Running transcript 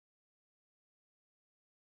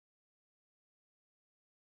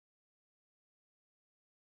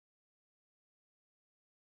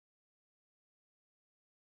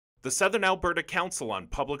The Southern Alberta Council on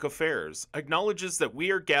Public Affairs acknowledges that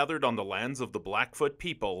we are gathered on the lands of the Blackfoot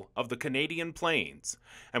people of the Canadian Plains,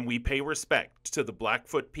 and we pay respect to the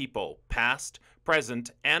Blackfoot people, past,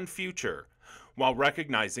 present, and future, while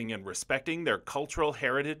recognizing and respecting their cultural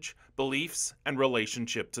heritage, beliefs, and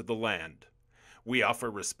relationship to the land. We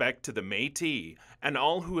offer respect to the Métis and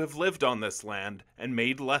all who have lived on this land and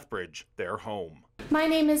made Lethbridge their home. My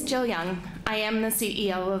name is Jill Young. I am the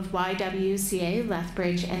CEO of YWCA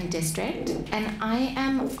Lethbridge District, and I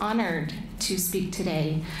am honored to speak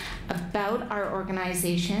today about our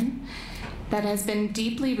organization that has been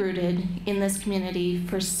deeply rooted in this community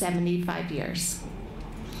for 75 years.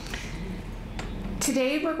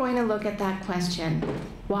 Today we're going to look at that question: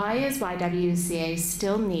 why is YWCA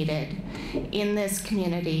still needed in this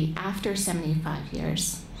community after 75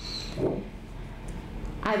 years?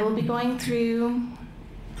 I will be going through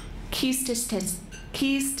key statistics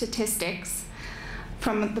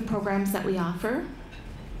from the programs that we offer,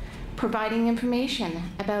 providing information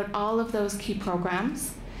about all of those key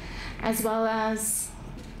programs, as well as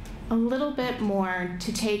a little bit more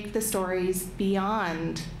to take the stories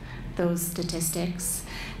beyond those statistics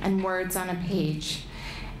and words on a page.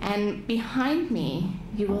 And behind me,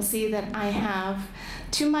 you will see that I have,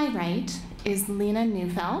 to my right, is Lena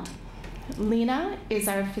Neufeld. Lena is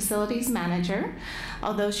our facilities manager,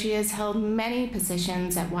 although she has held many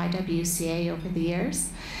positions at YWCA over the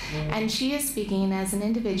years. And she is speaking as an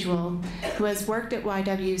individual who has worked at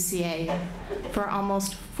YWCA for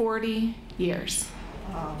almost 40 years.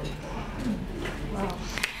 Wow. Wow.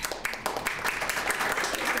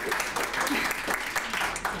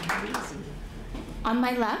 On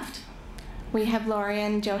my left, we have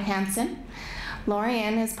Lorianne Johansson.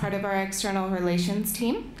 Lorianne is part of our external relations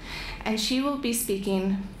team, and she will be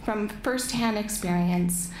speaking from firsthand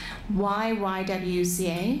experience why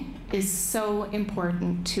YWCA is so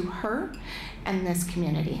important to her and this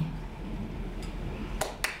community.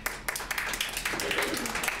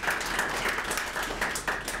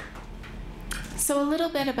 So a little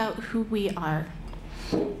bit about who we are.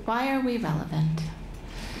 Why are we relevant?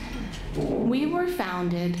 We were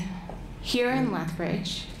founded here in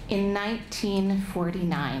Lethbridge in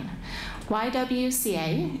 1949.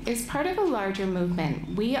 YWCA is part of a larger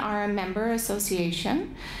movement. We are a member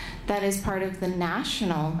association that is part of the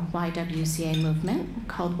national YWCA movement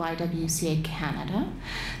called YWCA Canada.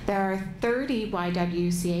 There are 30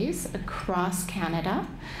 YWCAs across Canada,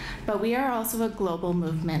 but we are also a global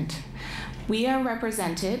movement. We are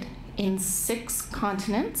represented in 6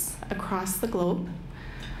 continents across the globe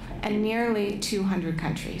and nearly 200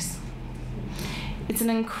 countries. It's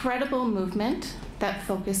an incredible movement that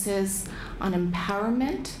focuses on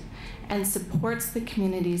empowerment and supports the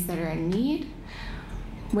communities that are in need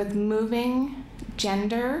with moving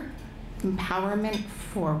gender empowerment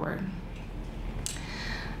forward.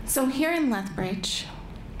 So here in Lethbridge,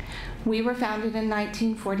 we were founded in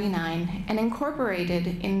 1949 and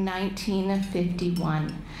incorporated in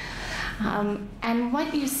 1951. And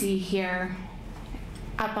what you see here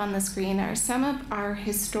up on the screen are some of our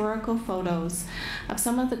historical photos of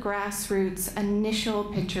some of the grassroots initial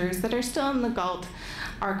pictures that are still in the Galt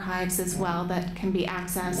archives as well that can be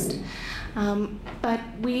accessed. But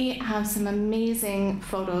we have some amazing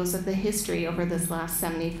photos of the history over this last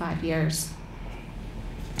 75 years.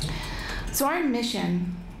 So our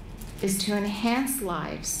mission is to enhance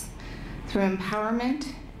lives through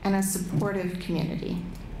empowerment and a supportive community.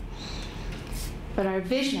 But our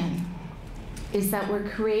vision is that we're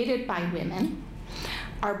created by women.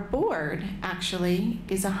 Our board actually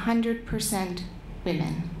is 100%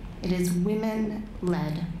 women. It is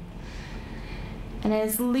women-led. And it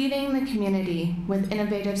is leading the community with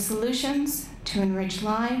innovative solutions to enrich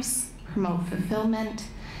lives, promote fulfillment,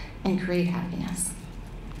 and create happiness.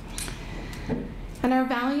 And our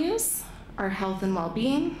values are health and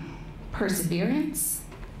well-being, perseverance,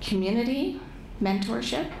 community,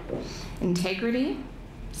 mentorship, integrity,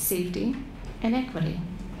 safety, and equity.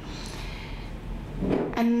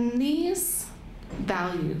 And these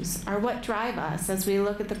values are what drive us as we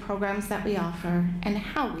look at the programs that we offer and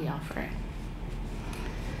how we offer it.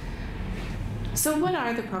 So what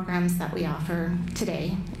are the programs that we offer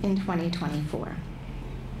today in 2024?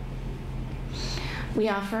 We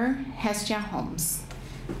offer Hestia Homes.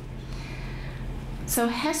 So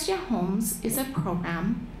Hestia Homes is a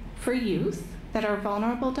program for youth that are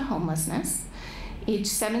vulnerable to homelessness, age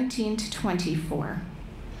 17 to 24.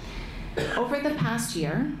 Over the past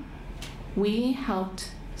year, we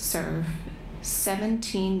helped serve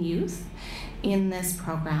 17 youth in this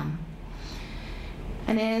program.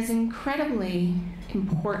 And it is incredibly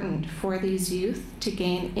important for these youth to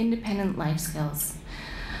gain independent life skills.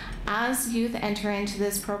 As youth enter into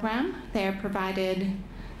this program, they are provided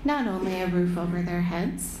not only a roof over their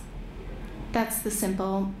heads, that's the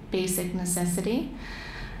simple basic necessity,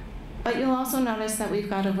 but you'll also notice that we've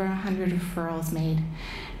got over 100 referrals made.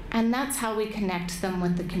 And that's how we connect them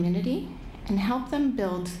with the community and help them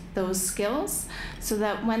build those skills so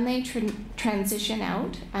that when they transition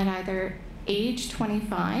out at either age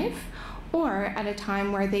 25 or at a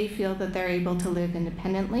time where they feel that they're able to live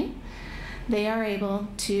independently, they are able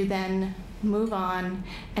to then move on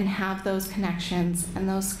and have those connections and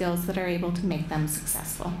those skills that are able to make them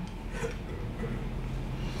successful.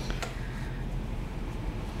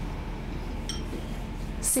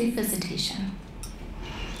 Safe visitation.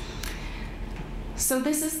 So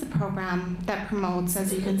this is the program that promotes,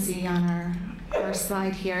 as you can see on our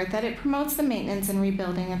slide here, that it promotes the maintenance and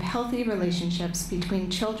rebuilding of healthy relationships between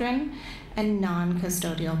children and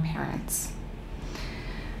non-custodial parents.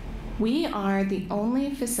 We are the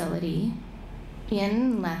only facility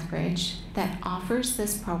in Lethbridge that offers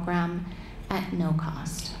this program at no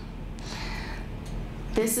cost.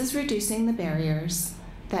 This is reducing the barriers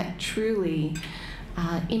that truly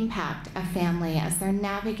impact a family as they're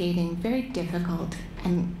navigating very difficult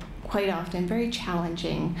and quite often very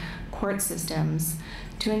challenging court systems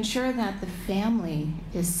to ensure that the family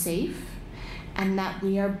is safe and that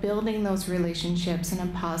we are building those relationships in a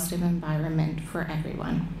positive environment for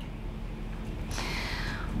everyone.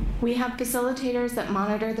 We have facilitators that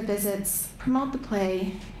monitor the visits, promote the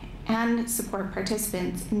play, and support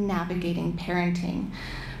participants in navigating parenting.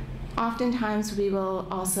 Oftentimes, we will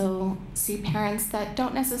also see parents that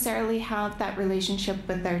don't necessarily have that relationship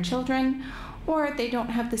with their children, or they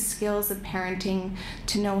don't have the skills of parenting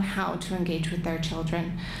to know how to engage with their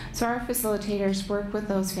children. So our facilitators work with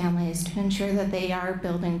those families to ensure that they are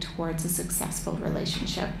building towards a successful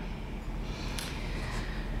relationship.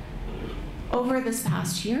 Over this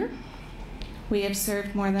past year, we have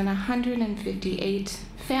served more than 158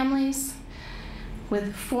 families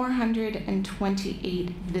with 428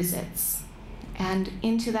 visits. And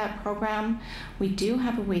into that program, we do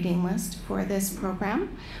have a waiting list for this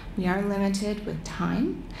program. We are limited with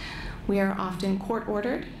time. We are often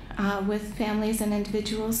court-ordered with families and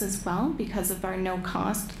individuals as well because of our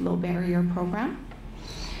no-cost, low-barrier program.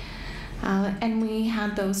 And we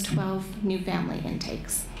had those 12 new family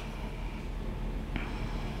intakes.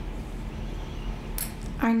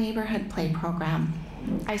 Our neighborhood play program.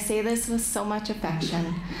 I say this with so much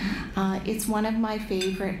affection. It's one of my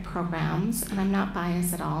favorite programs, and I'm not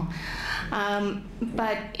biased at all.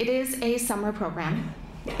 But it is a summer program.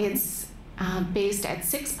 It's based at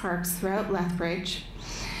 6 parks throughout Lethbridge.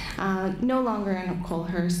 No longer in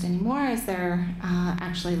Colehurst anymore, as they're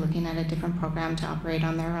actually looking at a different program to operate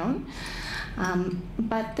on their own.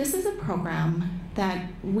 But this is a program that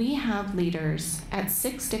we have leaders at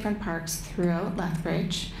 6 different parks throughout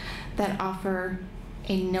Lethbridge that offer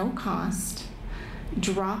a no-cost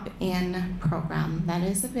drop-in program that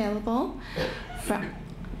is available from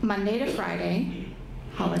Monday to Friday,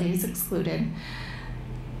 holidays excluded,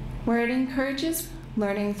 where it encourages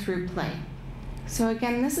learning through play. So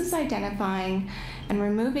again, this is identifying and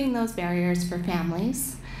removing those barriers for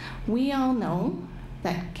families. We all know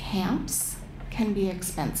that camps can be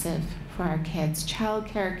expensive for our kids.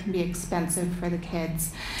 Childcare can be expensive for the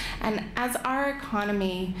kids. And as our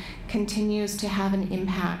economy continues to have an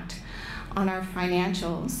impact on our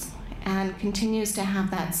financials and continues to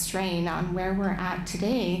have that strain on where we're at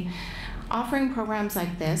today, offering programs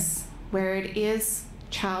like this, where it is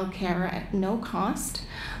childcare at no cost,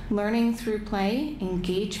 learning through play,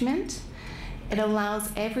 engagement, it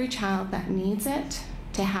allows every child that needs it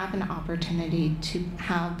to have an opportunity to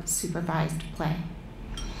have supervised play.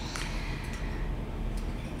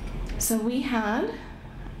 So we had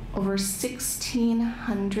over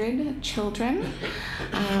 1,600 children,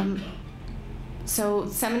 so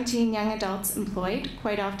 17 young adults employed.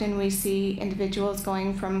 Quite often we see individuals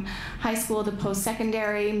going from high school to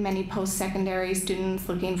post-secondary, many post-secondary students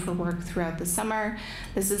looking for work throughout the summer.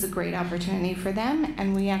 This is a great opportunity for them,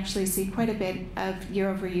 and we actually see quite a bit of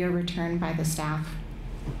year-over-year return by the staff.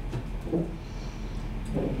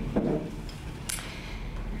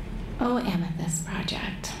 Oh, Amethyst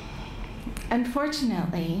Project.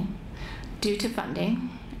 Unfortunately, due to funding,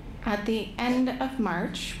 at the end of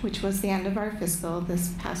March, which was the end of our fiscal this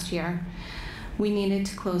past year, we needed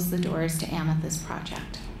to close the doors to Amethyst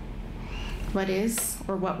Project. What is,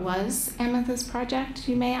 or what was Amethyst Project,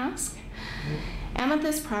 you may ask?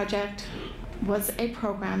 Amethyst Project was a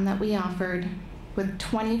program that we offered with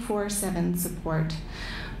 24/7 support,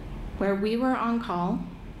 where we were on call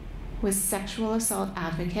with sexual assault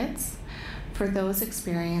advocates for those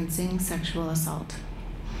experiencing sexual assault.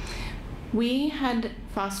 We had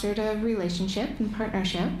fostered a relationship and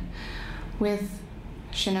partnership with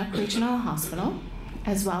Chinook Regional Hospital,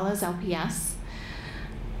 as well as LPS,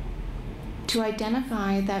 to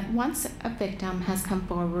identify that once a victim has come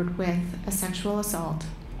forward with a sexual assault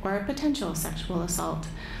or a potential sexual assault,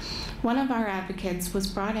 one of our advocates was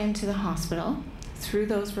brought into the hospital through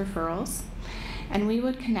those referrals, and we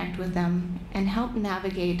would connect with them and help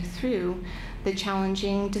navigate through the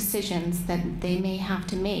challenging decisions that they may have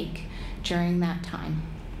to make during that time.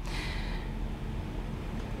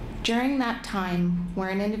 During that time where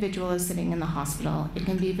an individual is sitting in the hospital, it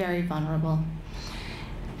can be very vulnerable.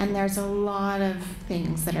 And there's a lot of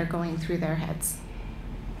things that are going through their heads.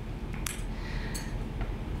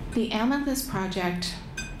 The Amethyst Project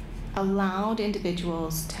allowed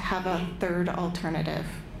individuals to have a third alternative,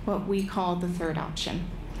 what we call the third option.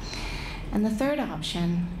 And the third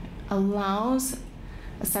option allows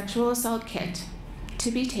a sexual assault kit to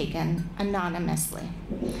be taken anonymously.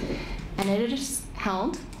 And it is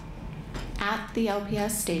held at the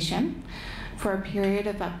LPS station for a period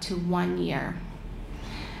of up to 1 year.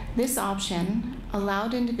 This option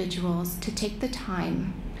allowed individuals to take the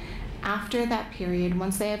time after that period,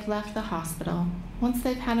 once they have left the hospital, once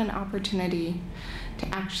they've had an opportunity to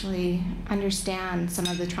actually understand some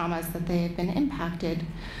of the traumas that they have been impacted,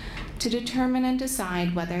 to determine and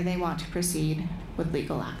decide whether they want to proceed with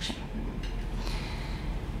legal action.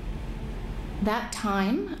 That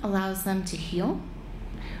time allows them to heal.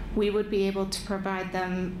 We would be able to provide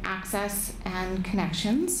them access and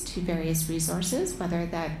connections to various resources, whether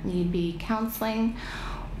that need be counseling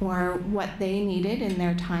or what they needed in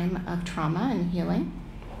their time of trauma and healing.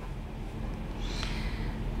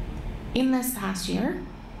 In this past year,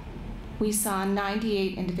 we saw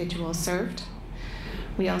 98 individuals served.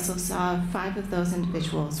 We also saw 5 of those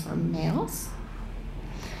individuals were males.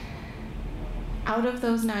 Out of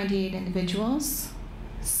those 98 individuals,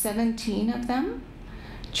 17 of them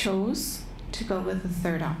chose to go with the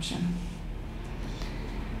third option.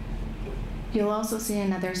 You'll also see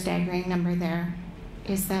another staggering number there,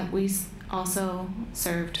 is that we also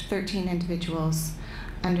served 13 individuals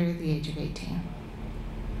under the age of 18.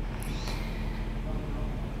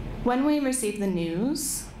 When we received the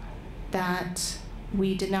news that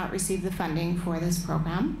we did not receive the funding for this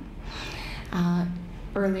program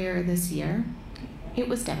earlier this year, it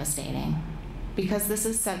was devastating, because this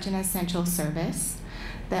is such an essential service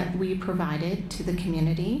that we provided to the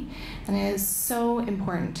community, and it is so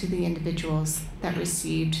important to the individuals that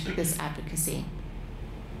received this advocacy.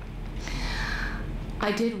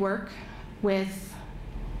 I did work with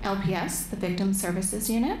LPS, the Victim Services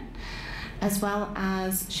Unit, as well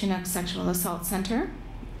as Chinook Sexual Assault Center,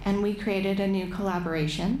 and we created a new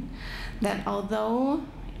collaboration that, although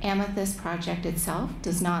Amethyst Project itself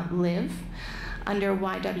does not live under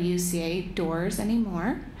YWCA doors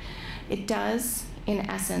anymore, it does, in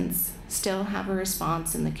essence, still have a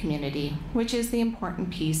response in the community, which is the important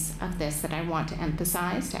piece of this that I want to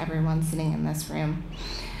emphasize to everyone sitting in this room.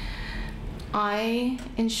 I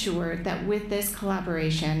ensured that with this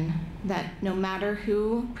collaboration, that no matter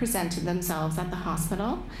who presented themselves at the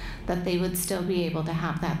hospital, that they would still be able to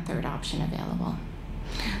have that third option available.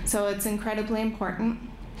 So it's incredibly important,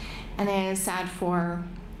 and it is sad for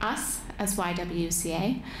us as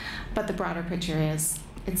YWCA, but the broader picture is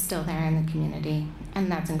it's still there in the community,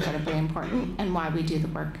 and that's incredibly important and why we do the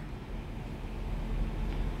work.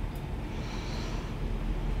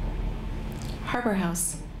 Harbor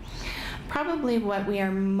House. Probably what we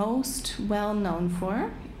are most well known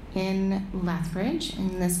for in Lethbridge,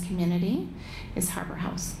 in this community, is Harbor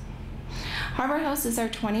House. Harbor House is our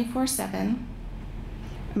 24/7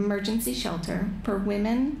 emergency shelter for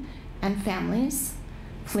women and families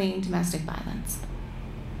fleeing domestic violence.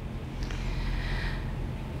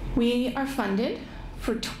 We are funded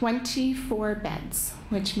for 24 beds,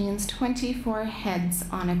 which means 24 heads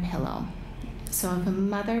on a pillow. So if a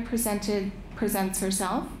mother presents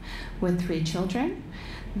herself with 3 children,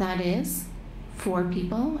 that is 4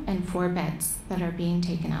 people and 4 beds that are being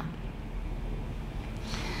taken up.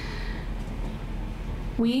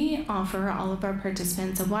 We offer all of our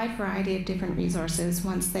participants a wide variety of different resources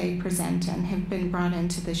once they present and have been brought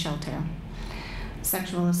into the shelter.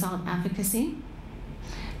 Sexual assault advocacy,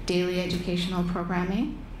 daily educational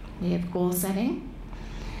programming, we have goal setting,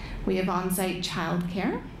 we have on-site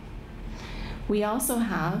childcare. We also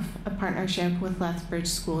have a partnership with Lethbridge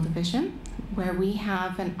School Division, where we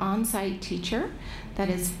have an on-site teacher that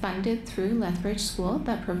is funded through Lethbridge School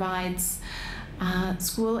that provides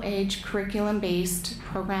school-age curriculum-based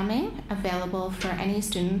programming available for any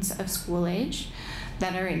students of school age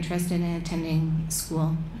that are interested in attending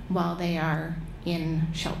school while they are in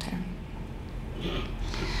shelter.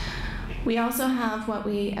 We also have what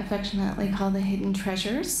we affectionately call the hidden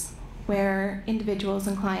treasures, where individuals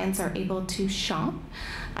and clients are able to shop.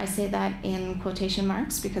 I say that in quotation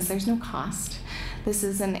marks because there's no cost. This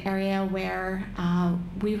is an area where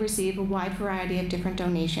we receive a wide variety of different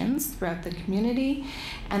donations throughout the community,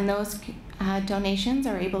 and those donations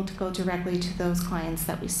are able to go directly to those clients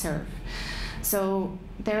that we serve. So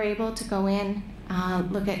they're able to go in,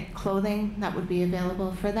 look at clothing that would be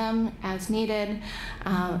available for them as needed,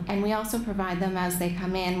 and we also provide them as they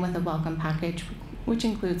come in with a welcome package, which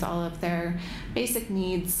includes all of their basic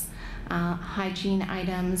needs, hygiene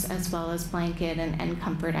items, as well as blanket and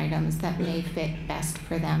comfort items that may fit best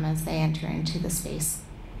for them as they enter into the space.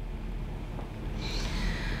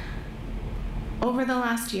 Over the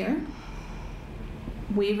last year,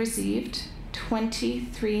 we received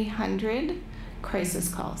 2,300 crisis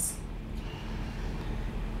calls.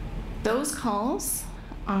 Those calls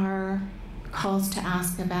are calls to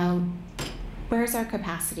ask about, where's our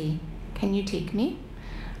capacity? Can you take me?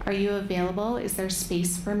 Are you available? Is there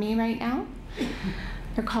space for me right now?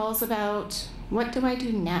 There are calls about, what do I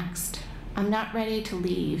do next? I'm not ready to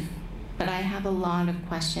leave, but I have a lot of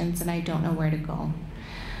questions and I don't know where to go.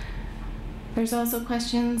 There's also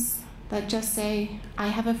questions that just say, I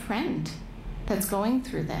have a friend that's going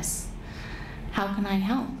through this. How can I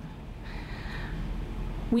help?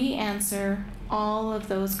 We answer all of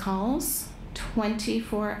those calls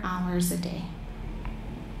 24 hours a day.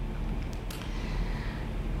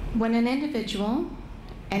 When an individual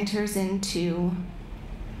enters into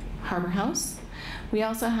Harbour House, we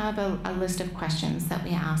also have a list of questions that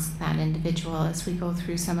we ask that individual as we go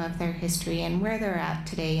through some of their history and where they're at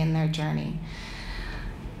today in their journey.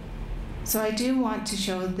 So I do want to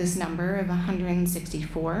show this number of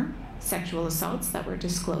 164 sexual assaults that were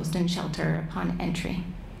disclosed in shelter upon entry.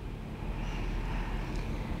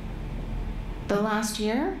 The last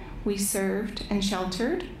year, we served and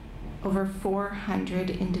sheltered over 400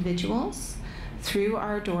 individuals through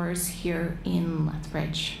our doors here in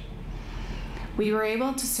Lethbridge. We were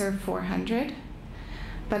able to serve 400,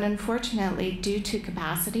 but unfortunately, due to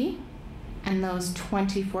capacity and those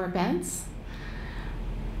 24 beds,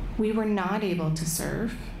 we were not able to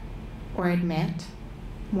serve or admit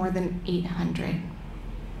more than 800.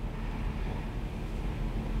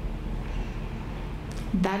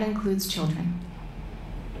 That includes children.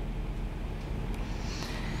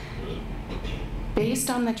 Based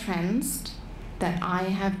on the trends that I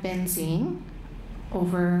have been seeing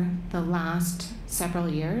over the last several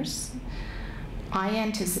years, I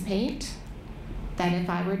anticipate that if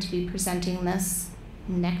I were to be presenting this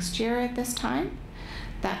next year at this time,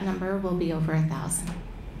 that number will be over 1,000.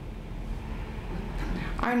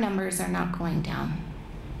 Our numbers are not going down.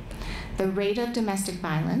 The rate of domestic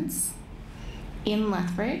violence in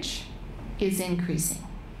Lethbridge is increasing.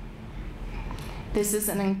 This is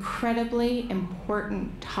an incredibly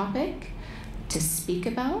important topic to speak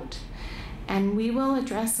about, and we will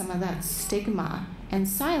address some of that stigma and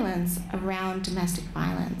silence around domestic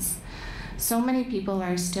violence. So many people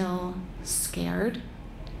are still scared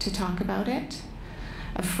to talk about it,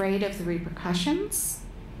 afraid of the repercussions,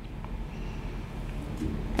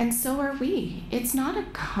 and so are we. It's not a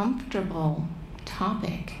comfortable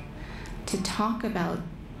topic to talk about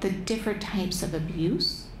the different types of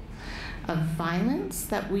abuse, of violence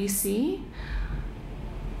that we see.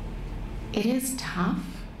 It is tough,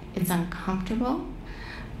 it's uncomfortable,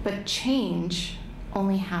 but change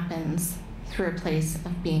only happens through a place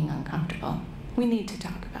of being uncomfortable. We need to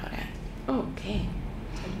talk about it. Okay.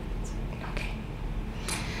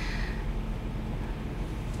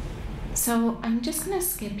 So I'm just going to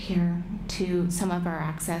skip here to some of our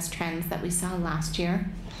access trends that we saw last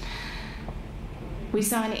year. We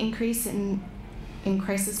saw an increase in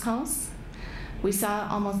crisis calls. We saw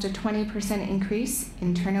almost a 20% increase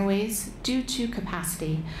in turnaways due to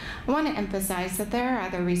capacity. I want to emphasize that there are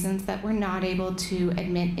other reasons that we're not able to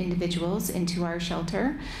admit individuals into our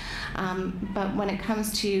shelter. But when it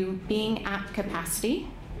comes to being at capacity,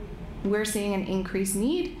 we're seeing an increased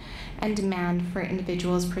need and demand for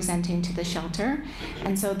individuals presenting to the shelter.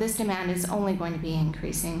 And so this demand is only going to be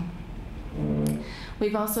increasing.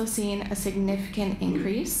 We've also seen a significant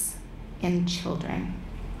increase in children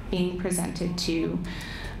being presented to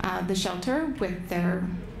the shelter with their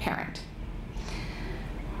parent.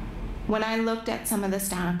 When I looked at some of the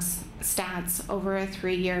stats over a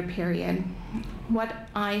 3-year period, what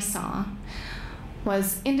I saw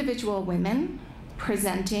was individual women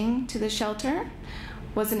presenting to the shelter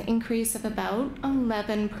was an increase of about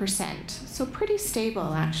 11%. So pretty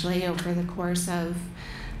stable actually over the course of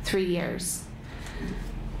 3 years.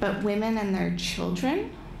 But women and their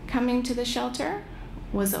children coming to the shelter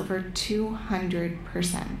was over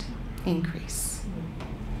 200% increase.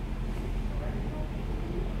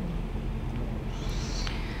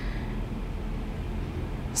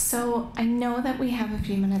 So I know that we have a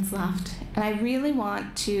few minutes left, and I really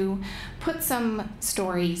want to put some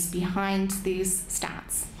stories behind these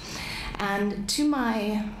stats. And to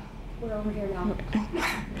my... We're over here now.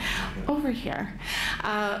 over here.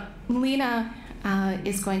 Lena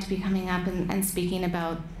is going to be coming up and speaking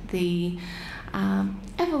about the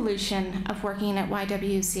evolution of working at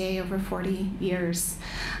YWCA over 40 years.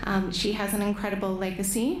 She has an incredible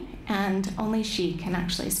legacy, and only she can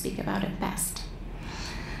actually speak about it best.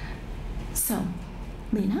 So,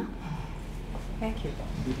 Lena? Thank you.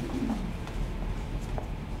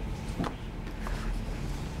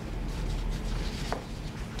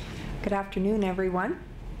 Good afternoon, everyone.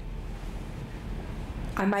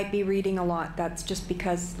 I might be reading a lot. That's just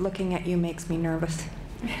because looking at you makes me nervous.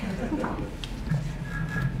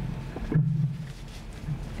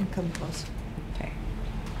 And come close. Okay.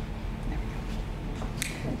 There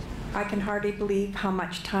we go. I can hardly believe how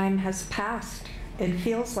much time has passed. It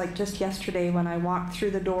feels like just yesterday when I walked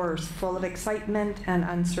through the doors, full of excitement and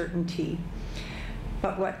uncertainty.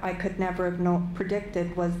 But what I could never have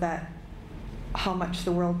predicted was that how much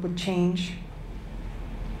the world would change.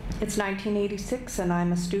 It's 1986 and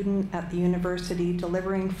I'm a student at the university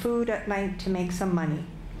delivering food at night to make some money.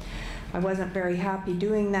 I wasn't very happy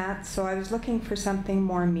doing that, so I was looking for something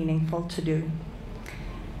more meaningful to do.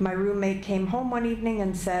 My roommate came home one evening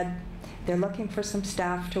and said, they're looking for some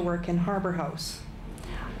staff to work in Harbour House.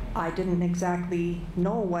 I didn't exactly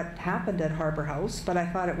know what happened at Harbour House, but I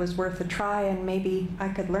thought it was worth a try and maybe I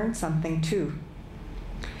could learn something too.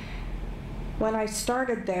 When I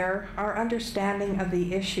started there, our understanding of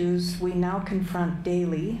the issues we now confront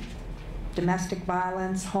daily, domestic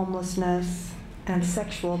violence, homelessness, and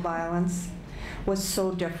sexual violence, was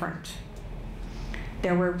so different.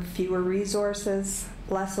 There were fewer resources,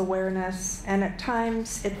 less awareness, and at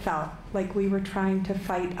times it felt like we were trying to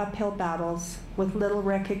fight uphill battles with little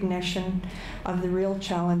recognition of the real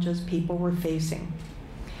challenges people were facing.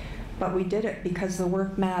 But we did it because the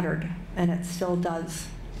work mattered, and it still does.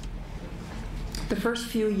 The first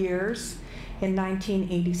few years in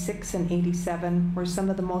 1986 and 87 were some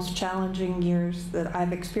of the most challenging years that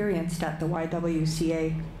I've experienced at the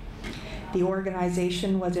YWCA. The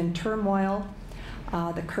organization was in turmoil.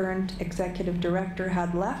 The current executive director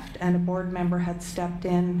had left and a board member had stepped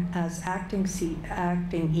in as acting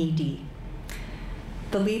ED.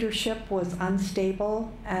 The leadership was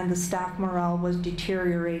unstable and the staff morale was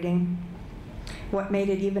deteriorating. What made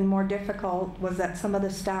it even more difficult was that some of the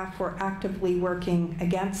staff were actively working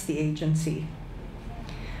against the agency.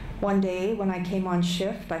 One day when I came on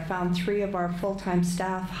shift, I found 3 of our full-time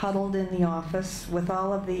staff huddled in the office with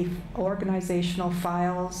all of the organizational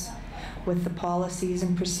files, with the policies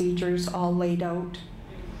and procedures all laid out.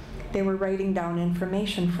 They were writing down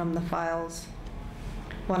information from the files.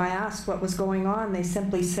 When I asked what was going on, they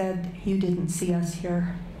simply said, "You didn't see us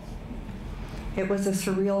here." It was a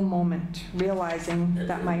surreal moment, realizing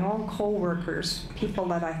that my own co-workers, people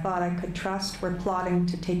that I thought I could trust, were plotting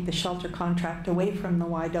to take the shelter contract away from the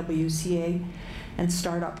YWCA and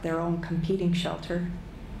start up their own competing shelter.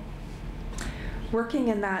 Working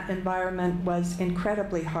in that environment was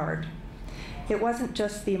incredibly hard. It wasn't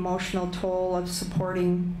just the emotional toll of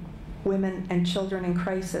supporting women and children in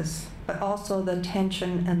crisis, but also the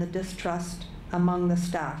tension and the distrust among the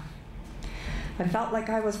staff. I felt like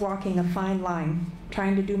I was walking a fine line,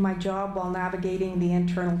 trying to do my job while navigating the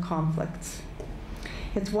internal conflicts.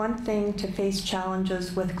 It's one thing to face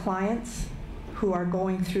challenges with clients who are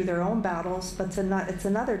going through their own battles, but it's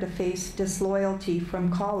another to face disloyalty from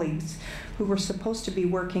colleagues who were supposed to be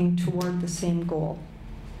working toward the same goal.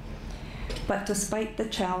 But despite the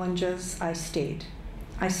challenges, I stayed.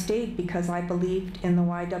 I stayed because I believed in the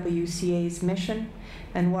YWCA's mission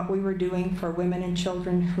and what we were doing for women and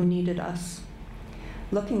children who needed us.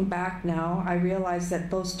 Looking back now, I realize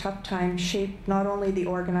that those tough times shaped not only the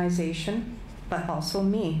organization, but also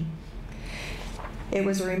me. It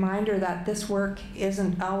was a reminder that this work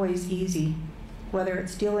isn't always easy, whether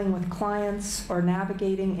it's dealing with clients or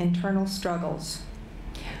navigating internal struggles.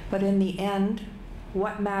 But in the end,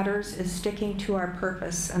 what matters is sticking to our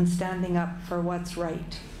purpose and standing up for what's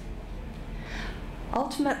right.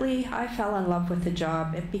 Ultimately, I fell in love with the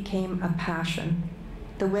job. It became a passion.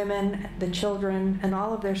 The women, the children, and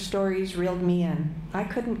all of their stories reeled me in. I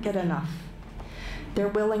couldn't get enough. Their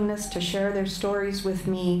willingness to share their stories with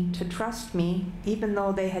me, to trust me, even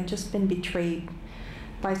though they had just been betrayed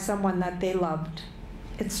by someone that they loved,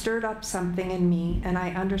 It stirred up something in me, and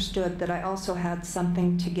I understood that I also had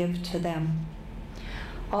something to give to them.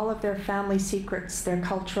 All of their family secrets, their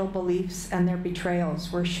cultural beliefs, and their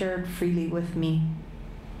betrayals were shared freely with me.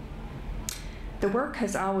 The work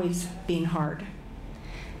has always been hard.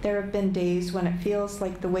 There have been days when it feels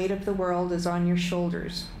like the weight of the world is on your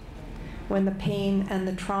shoulders, when the pain and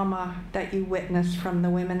the trauma that you witness from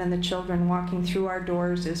the women and the children walking through our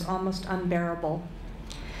doors is almost unbearable.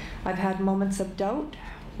 I've had moments of doubt,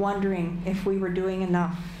 wondering if we were doing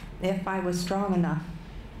enough, if I was strong enough.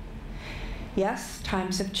 Yes,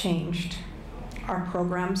 times have changed. Our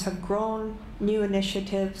programs have grown, new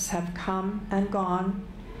initiatives have come and gone,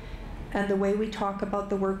 and the way we talk about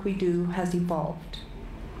the work we do has evolved.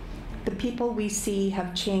 The people we see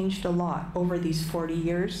have changed a lot over these 40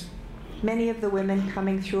 years. Many of the women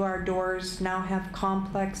coming through our doors now have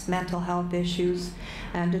complex mental health issues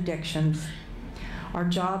and addictions. Our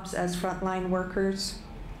jobs as frontline workers,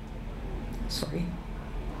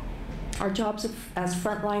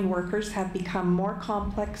 have become more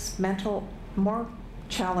complex, more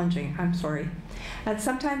challenging, and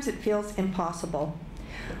sometimes it feels impossible.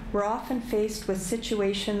 We're often faced with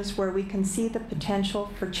situations where we can see the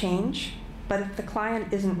potential for change, but if the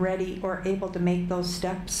client isn't ready or able to make those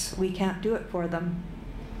steps, we can't do it for them.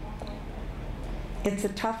 It's a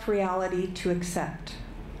tough reality to accept,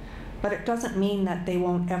 but it doesn't mean that they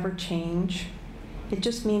won't ever change. It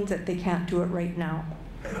just means that they can't do it right now.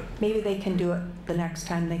 Maybe they can do it the next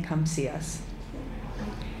time they come see us.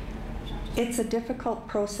 It's a difficult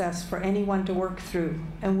process for anyone to work through,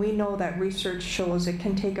 and we know that research shows it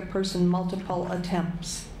can take a person multiple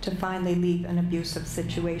attempts to finally leave an abusive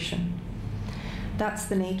situation. That's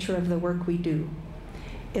the nature of the work we do.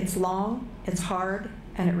 It's long, it's hard,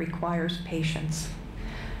 and it requires patience.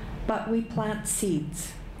 But we plant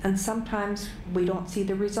seeds, and sometimes we don't see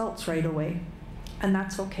the results right away, and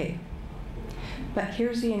that's okay. But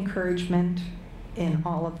here's the encouragement in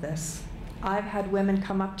all of this. I've had women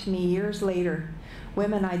come up to me years later,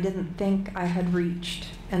 women I didn't think I had reached,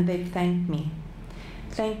 and they've thanked me.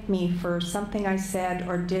 Thanked me for something I said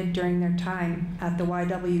or did during their time at the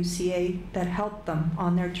YWCA that helped them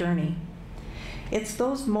on their journey. It's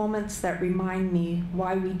those moments that remind me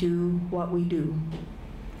why we do what we do.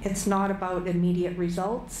 It's not about immediate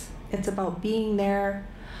results. It's about being there,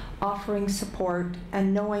 offering support,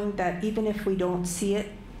 and knowing that even if we don't see it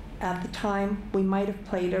at the time, we might have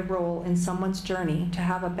played a role in someone's journey to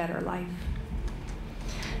have a better life.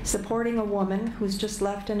 Supporting a woman who's just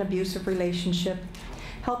left an abusive relationship,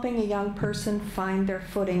 helping a young person find their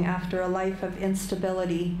footing after a life of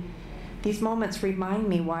instability, these moments remind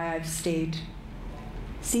me why I've stayed.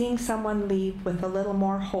 Seeing someone leave with a little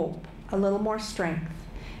more hope, a little more strength,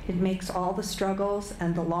 it makes all the struggles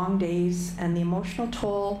and the long days and the emotional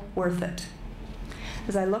toll worth it.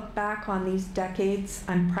 As I look back on these decades,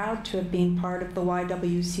 I'm proud to have been part of the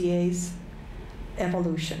YWCA's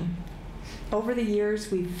evolution. Over the years,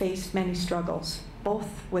 we've faced many struggles, both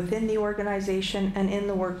within the organization and in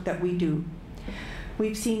the work that we do.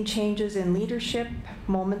 We've seen changes in leadership,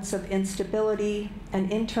 moments of instability,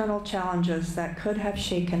 and internal challenges that could have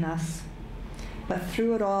shaken us. But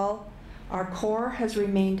through it all, our core has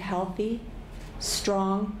remained healthy,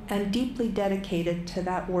 strong, and deeply dedicated to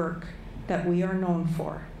that work that we are known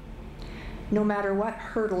for. No matter what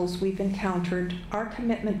hurdles we've encountered, our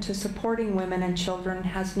commitment to supporting women and children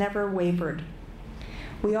has never wavered.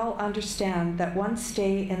 We all understand that one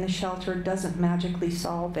stay in the shelter doesn't magically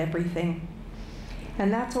solve everything.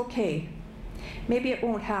 And that's okay. Maybe it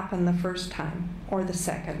won't happen the first time, or the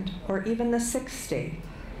second, or even the sixth stay,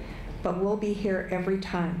 but we'll be here every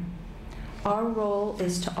time. Our role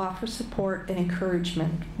is to offer support and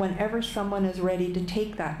encouragement whenever someone is ready to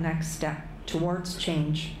take that next step towards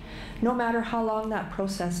change, no matter how long that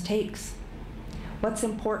process takes. What's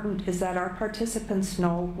important is that our participants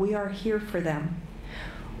know we are here for them,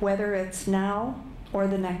 whether it's now or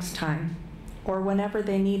the next time, or whenever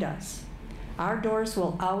they need us. Our doors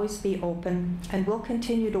will always be open, and we'll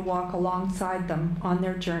continue to walk alongside them on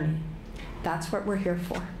their journey. That's what we're here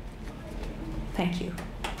for. Thank you.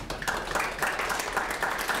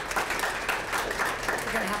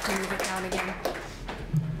 We're going to have to move it down again.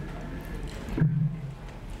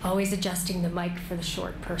 Always adjusting the mic for the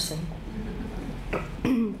short person.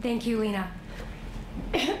 Thank you, Lena.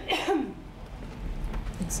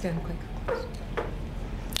 Stand quick.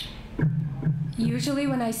 Usually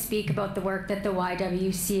when I speak about the work that the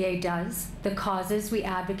YWCA does, the causes we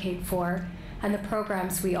advocate for, and the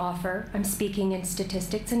programs we offer, I'm speaking in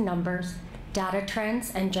statistics and numbers, data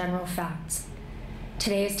trends, and general facts.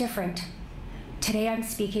 Today is different. Today I'm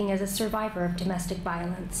speaking as a survivor of domestic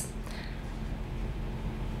violence.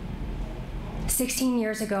 16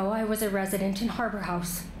 years ago, I was a resident in Harbour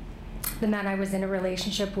House. The man I was in a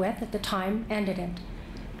relationship with at the time ended it,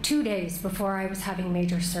 2 days before I was having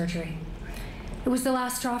major surgery. It was the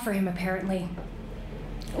last straw for him, apparently.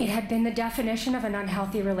 It had been the definition of an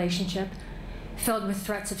unhealthy relationship, filled with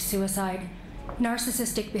threats of suicide,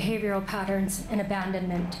 narcissistic behavioral patterns, and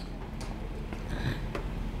abandonment.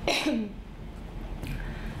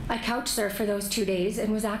 I couch surfed for those 2 days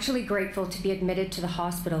and was actually grateful to be admitted to the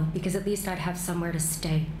hospital because at least I'd have somewhere to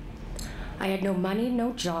stay. I had no money,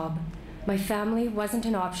 no job. My family wasn't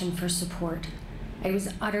an option for support. I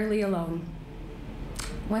was utterly alone.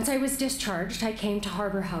 Once I was discharged, I came to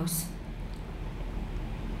Harbour House.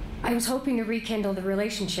 I was hoping to rekindle the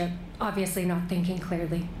relationship, obviously not thinking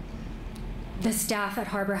clearly. The staff at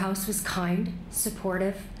Harbour House was kind,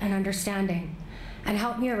 supportive, and understanding, and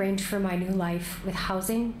helped me arrange for my new life with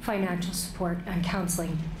housing, financial support, and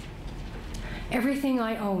counseling. Everything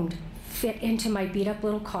I owned fit into my beat-up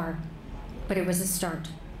little car, but it was a start.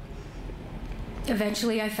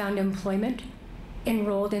 Eventually, I found employment,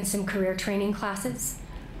 enrolled in some career training classes,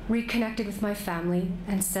 reconnected with my family,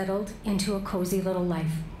 and settled into a cozy little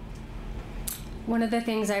life. One of the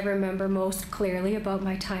things I remember most clearly about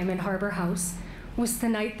my time in Harbour House was the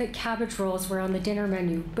night that cabbage rolls were on the dinner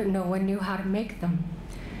menu, but no one knew how to make them.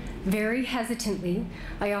 Very hesitantly,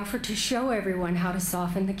 I offered to show everyone how to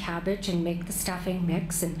soften the cabbage and make the stuffing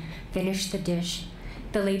mix and finish the dish.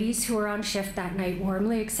 The ladies who were on shift that night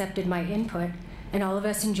warmly accepted my input, and all of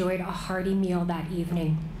us enjoyed a hearty meal that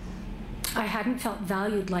evening. I hadn't felt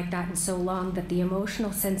valued like that in so long that the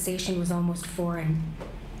emotional sensation was almost foreign.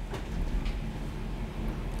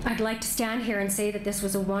 I'd like to stand here and say that this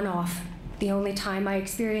was a one-off, the only time I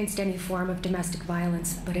experienced any form of domestic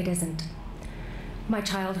violence, but it isn't. My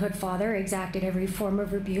childhood father exacted every form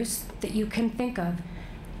of abuse that you can think of,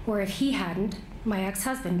 or if he hadn't, my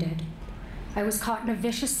ex-husband did. I was caught in a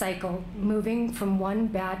vicious cycle, moving from one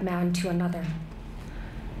bad man to another.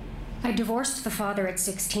 I divorced the father at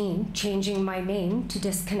 16, changing my name to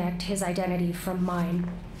disconnect his identity from mine.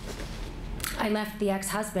 I left the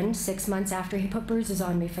ex-husband 6 months after he put bruises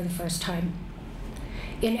on me for the first time.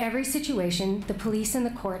 In every situation, the police and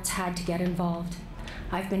the courts had to get involved.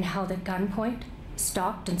 I've been held at gunpoint,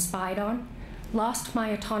 stalked and spied on, lost my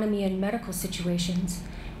autonomy in medical situations,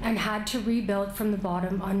 and had to rebuild from the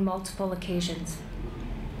bottom on multiple occasions.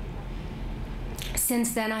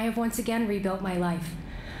 Since then, I have once again rebuilt my life.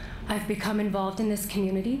 I've become involved in this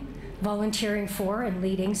community, volunteering for and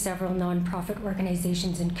leading several nonprofit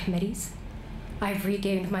organizations and committees. I've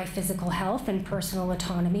regained my physical health and personal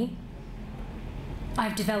autonomy.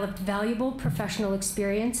 I've developed valuable professional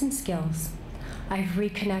experience and skills. I've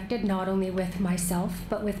reconnected not only with myself,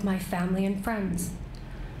 but with my family and friends.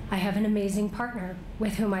 I have an amazing partner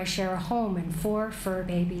with whom I share a home and 4 fur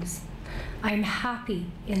babies. I'm happy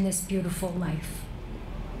in this beautiful life.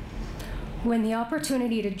 When the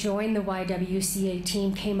opportunity to join the YWCA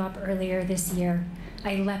team came up earlier this year,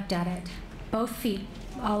 I leapt at it, both feet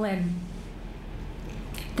all in.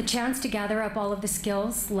 The chance to gather up all of the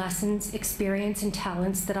skills, lessons, experience, and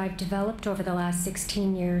talents that I've developed over the last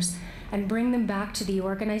 16 years and bring them back to the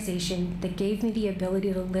organization that gave me the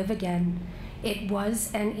ability to live again, it was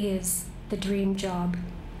and is the dream job.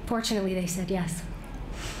 Fortunately, they said yes.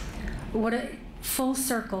 What a full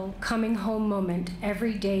circle coming home moment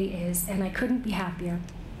every day is, and I couldn't be happier.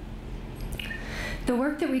 The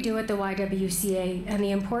work that we do at the YWCA and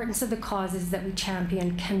the importance of the causes that we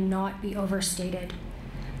champion cannot be overstated.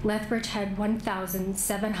 Lethbridge had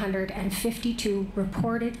 1,752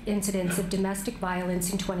 reported incidents of domestic violence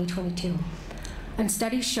in 2022. And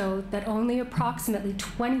studies show that only approximately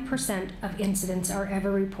 20% of incidents are ever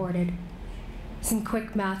reported. Some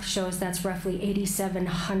quick math shows that's roughly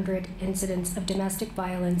 8,700 incidents of domestic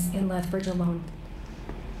violence in Lethbridge alone.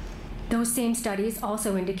 Those same studies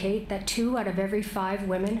also indicate that 2 out of every 5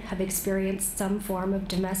 women have experienced some form of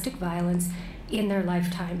domestic violence in their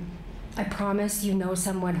lifetime. I promise you know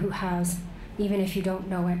someone who has, even if you don't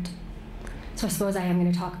know it. So I suppose I am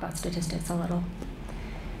going to talk about statistics a little.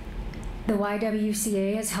 The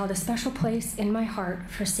YWCA has held a special place in my heart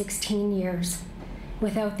for 16 years.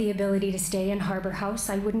 Without the ability to stay in Harbour House,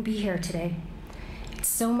 I wouldn't be here today. It's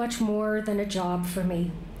so much more than a job for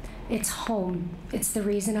me. It's home. It's the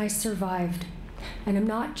reason I survived. And I'm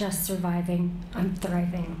not just surviving, I'm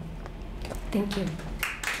thriving. Thank you.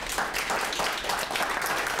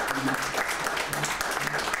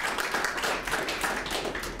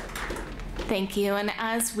 Thank you. And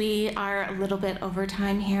as we are a little bit over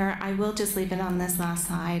time here, I will just leave it on this last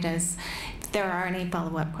slide as if there are any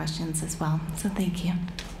follow-up questions as well. So thank you.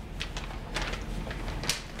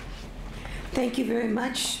 Thank you very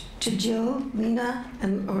much, to Jill, Lena,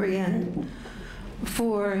 and Oriane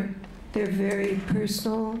for their very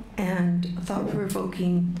personal and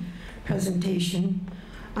thought-provoking presentation.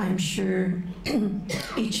 I'm sure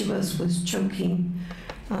each of us was choking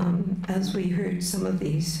as we heard some of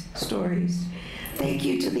these stories. Thank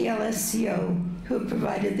you to the LSCO who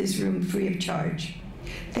provided this room free of charge.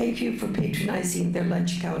 Thank you for patronizing their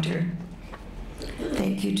lunch counter.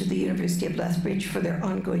 Thank you to the University of Lethbridge for their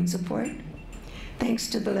ongoing support. Thanks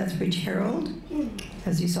to the Lethbridge Herald,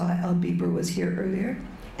 as you saw, Al Bieber was here earlier,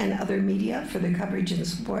 and other media for their coverage and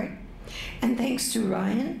support. And thanks to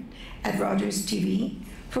Ryan at Rogers TV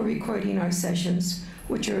for recording our sessions,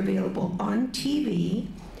 which are available on TV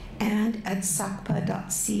and at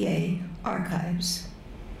SACPA.ca archives.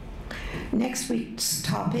 Next week's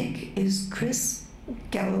topic is Chris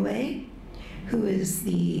Galloway, who is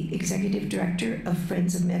the Executive Director of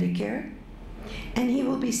Friends of Medicare, and he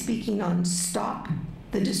will be speaking on Stop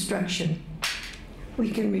the Destruction.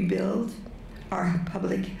 We can rebuild our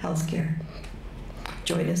public health care.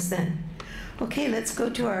 Join us then. Okay, let's go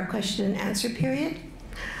to our question and answer period.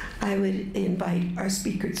 I would invite our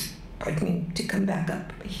speakers, to come back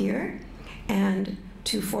up here and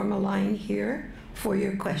to form a line here for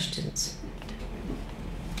your questions.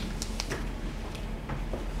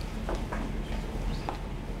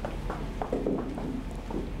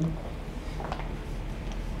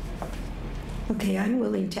 Okay, I'm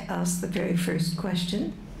willing to ask the very first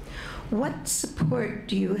question. What support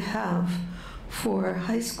do you have for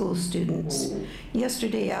high school students?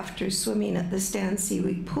 Yesterday, after swimming at the Stan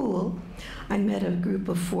Seaweed pool, I met a group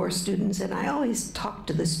of 4 students, and I always talk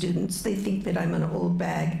to the students. They think that I'm an old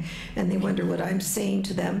bag, and they wonder what I'm saying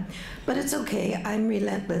to them. But it's okay, I'm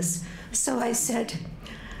relentless. So I said,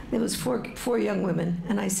 there was four young women,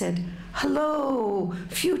 and I said, hello,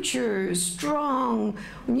 future, strong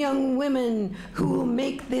young women who will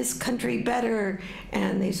make this country better.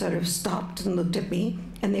 And they sort of stopped and looked at me,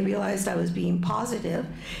 and they realized I was being positive.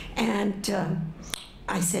 And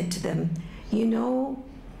I said to them, you know,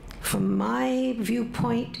 from my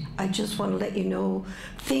viewpoint, I just want to let you know,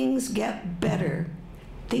 things get better.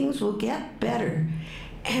 Things will get better.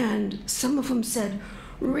 And some of them said,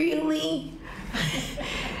 really?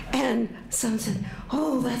 And some said,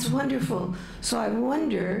 oh, that's wonderful. So I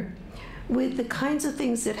wonder, with the kinds of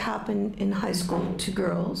things that happen in high school to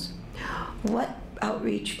girls, what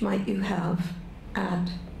outreach might you have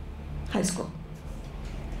at high school?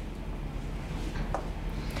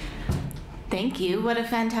 Thank you. What a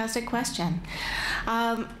fantastic question.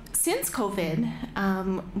 Since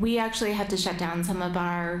COVID, we actually had to shut down some of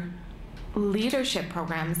our leadership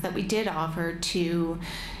programs that we did offer to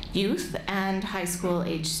youth and high school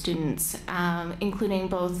age students, including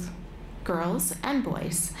both girls and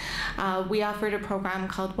boys. We offered a program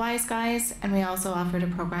called Wise Guys, and we also offered a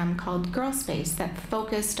program called Girl Space that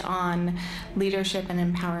focused on leadership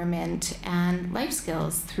and empowerment and life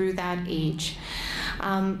skills through that age.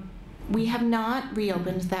 We have not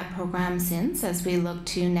reopened that program since, as we look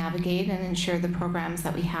to navigate and ensure the programs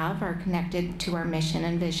that we have are connected to our mission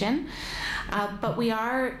and vision. But we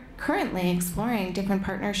are currently exploring different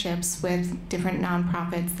partnerships with different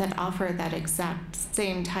nonprofits that offer that exact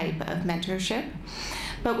same type of mentorship.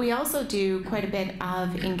 But we also do quite a bit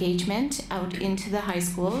of engagement out into the high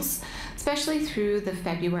schools, especially through the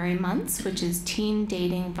February months, which is Teen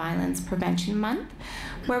Dating Violence Prevention Month,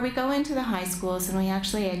 where we go into the high schools and we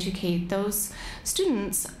actually educate those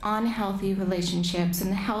students on healthy relationships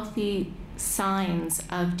and healthy signs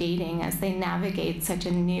of dating as they navigate such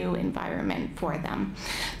a new environment for them.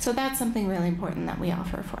 So that's something really important that we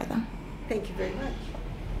offer for them. Thank you very much.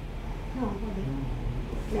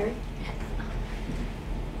 Mary?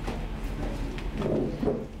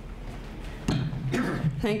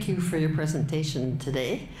 Thank you for your presentation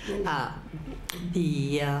today.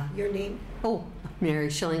 Your name? Oh, Mary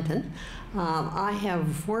Shillington. I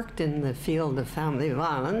have worked in the field of family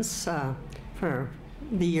violence for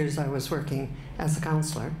the years I was working as a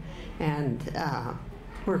counselor, and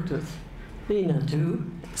worked with Lena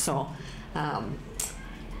too. So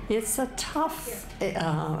it's a tough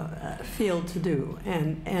field to do,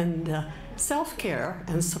 and self-care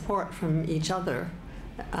and support from each other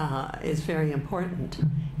is very important.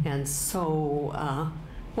 And so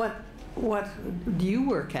what do you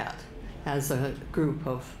work at as a group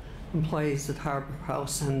of employees at Harbour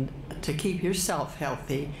House, and to keep yourself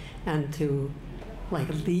healthy and to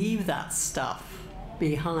leave that stuff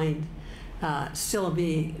behind, still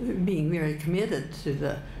being very committed to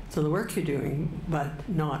the work you're doing, but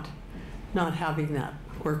not having that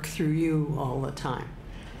work through you all the time,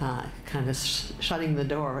 kind of shutting the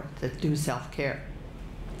door to do self-care?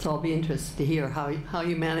 So I'll be interested to hear how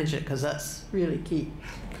you manage it, because that's really key.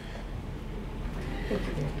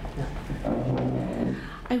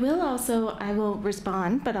 I will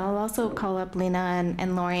respond, but I'll also call up Lena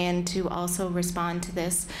and Lorian to also respond to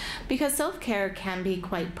this, because self-care can be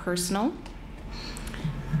quite personal.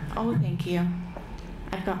 Oh, thank you.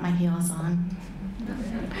 I've got my heels on.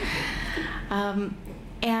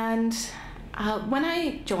 When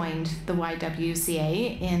I joined the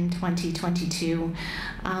YWCA in 2022,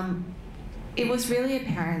 it was really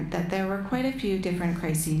apparent that there were quite a few different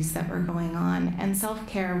crises that were going on, and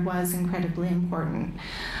self-care was incredibly important.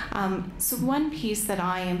 So one piece that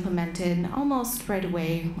I implemented almost right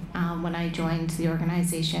away when I joined the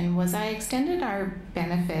organization was I extended our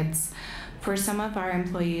benefits for some of our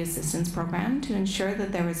employee assistance program to ensure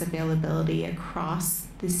that there was availability across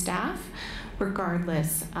the staff,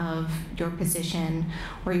 regardless of your position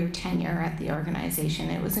or your tenure at the organization.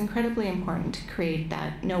 It was incredibly important to create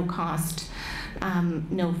that no cost,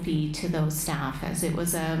 no fee to those staff, as it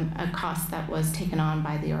was a cost that was taken on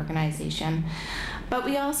by the organization. But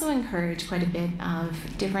we also encourage quite a bit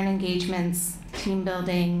of different engagements, team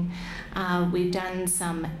building. We've done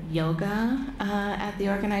some yoga at the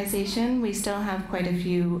organization. We still have quite a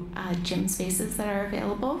few gym spaces that are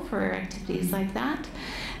available for activities like that.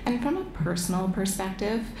 And from a personal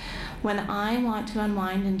perspective, when I want to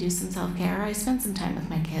unwind and do some self-care, I spend some time with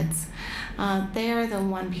my kids. They are the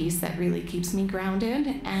one piece that really keeps me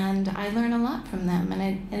grounded, and I learn a lot from them,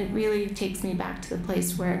 and it really takes me back to the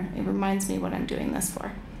place where it reminds me what I'm doing this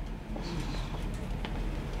for.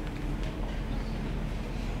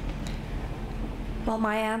 Well,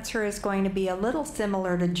 my answer is going to be a little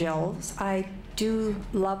similar to Jill's. I do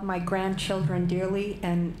love my grandchildren dearly,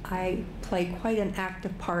 and I play quite an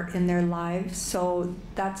active part in their lives, so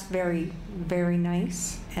that's very, very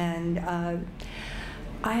nice. And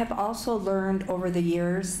I have also learned over the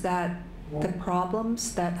years that the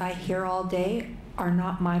problems that I hear all day are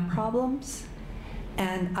not my problems,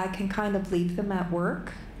 and I can kind of leave them at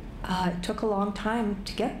work. It took a long time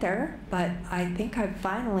to get there, but I think I've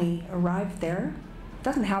finally arrived there.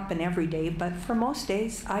 Doesn't happen every day, but for most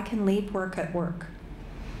days, I can leave work at work.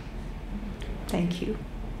 Thank you.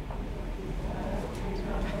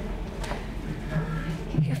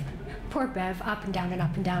 Poor Bev, up and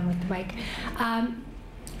down with the mic.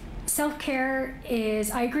 Self-care is,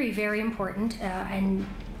 I agree, very important, and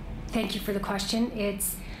thank you for the question.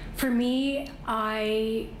 It's, for me,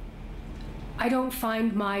 I don't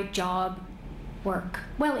find my job work.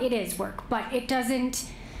 Well, it is work, but it doesn't,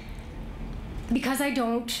 because I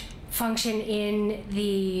don't function in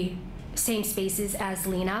the same spaces as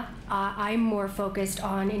Lena, I'm more focused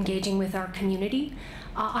on engaging with our community.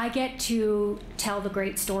 I get to tell the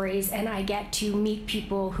great stories, and I get to meet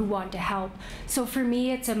people who want to help. So for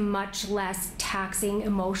me, it's a much less taxing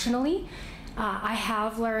emotionally. I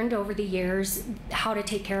have learned over the years how to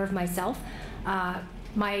take care of myself.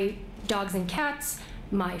 My dogs and cats,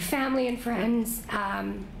 my family and friends,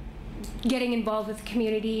 getting involved with the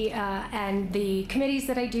community and the committees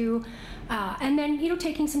that I do, and then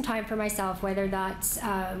taking some time for myself, whether that's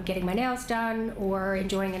getting my nails done or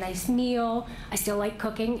enjoying a nice meal. I still like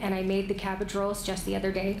cooking, and I made the cabbage rolls just the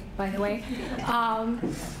other day, by the way.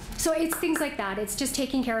 So it's things like that. It's just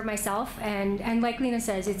taking care of myself, and like Lena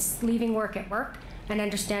says, it's leaving work at work and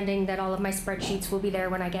understanding that all of my spreadsheets will be there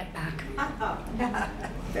when I get back.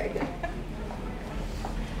 Very good.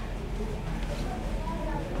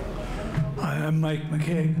 Hi, I'm Mike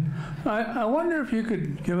McCaig. I wonder if you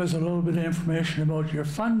could give us a little bit of information about your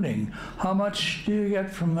funding. How much do you get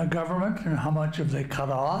from the government, and how much have they cut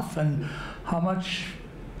off, and how much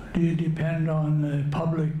do you depend on the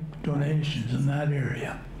public donations in that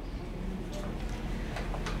area?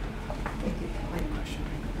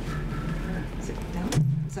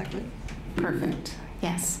 Is that good? Perfect.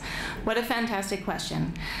 Yes. What a fantastic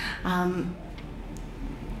question.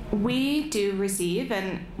 We do receive,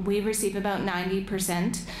 and we receive about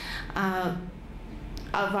 90% of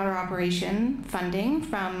our operation funding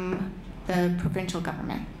from the provincial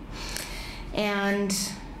government. And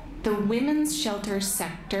the women's shelter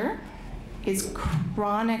sector is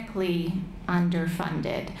chronically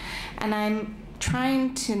underfunded. And I'm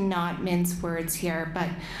trying to not mince words here, but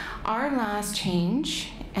our last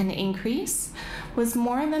change and increase was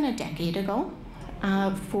more than a decade ago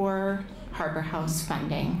for Harbour House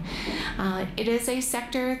funding. It is a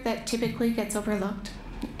sector that typically gets overlooked,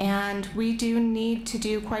 and we do need to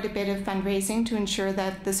do quite a bit of fundraising to ensure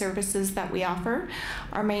that the services that we offer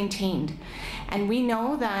are maintained. And we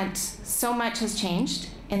know that so much has changed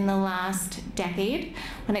in the last decade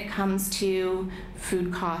when it comes to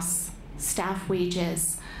food costs, staff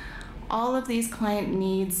wages, all of these client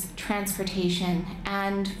needs transportation,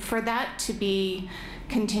 and for that to be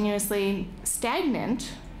continuously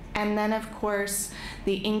stagnant, and then of course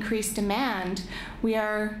the increased demand, we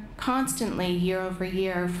are constantly year over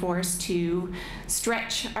year forced to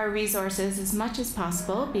stretch our resources as much as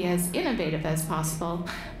possible, be as innovative as possible,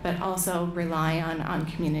 but also rely on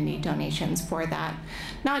community donations for that,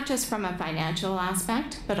 not just from a financial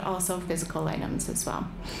aspect, but also physical items as well.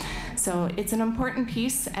 So it's an important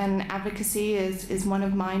piece, and advocacy is one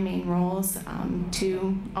of my main roles,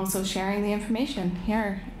 to also sharing the information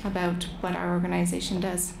here about what our organization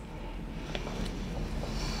does.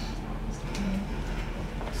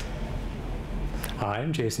 Hi,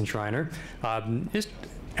 I'm Jason Schreiner. Just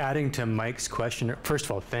adding to Mike's question, first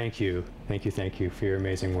of all, thank you for your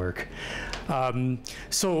amazing work.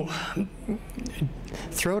 So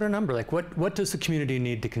throw out a number, like what does the community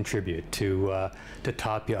need to contribute to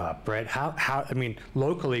top you up, right? How I mean,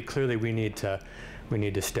 locally, clearly we need to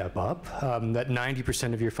step up. That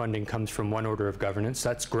 90% of your funding comes from one order of governance.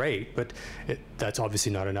 That's great, but that's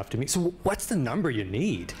obviously not enough to me. So what's the number you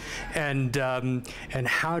need? And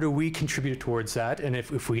how do we contribute towards that? And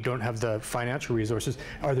if we don't have the financial resources,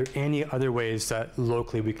 are there any other ways that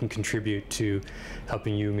locally we can contribute to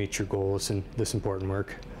helping you meet your goals in this important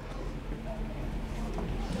work?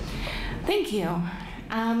 Thank you.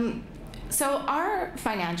 So our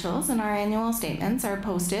financials and our annual statements are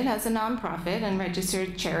posted as a nonprofit and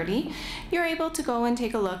registered charity. You're able to go and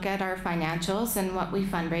take a look at our financials and what we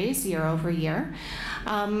fundraise year over year.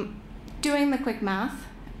 Doing the quick math,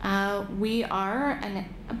 we are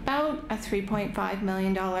about a $3.5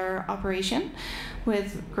 million operation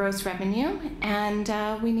with gross revenue,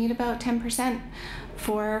 and we need about 10%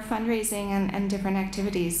 for fundraising and different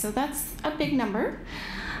activities. So that's a big number.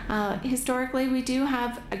 Historically, we do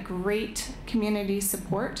have a great community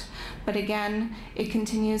support, but again, it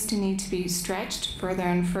continues to need to be stretched further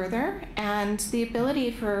and further, and the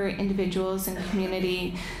ability for individuals and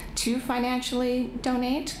community to financially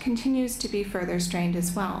donate continues to be further strained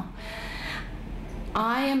as well.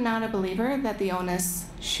 I am not a believer that the onus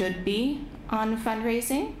should be on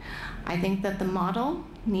fundraising. I think that the model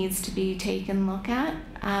needs to be taken a look at.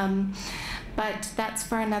 But that's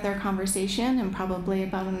for another conversation and probably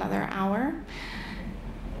about another hour.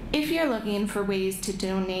 If you're looking for ways to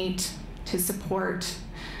donate, to support,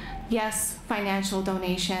 yes, financial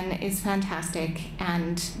donation is fantastic,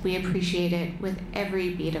 and we appreciate it with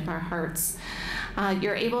every beat of our hearts.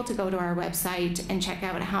 You're able to go to our website and check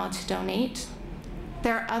out how to donate.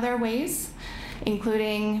 There are other ways,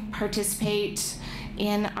 including participate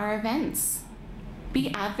in our events. Be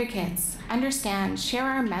advocates, understand, share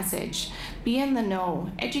our message, be in the know,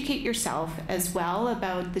 educate yourself as well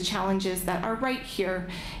about the challenges that are right here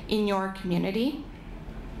in your community.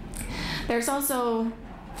 There's also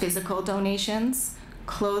physical donations,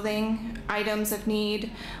 clothing, items of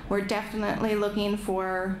need. We're definitely looking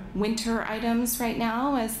for winter items right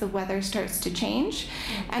now as the weather starts to change.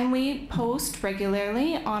 And we post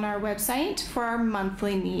regularly on our website for our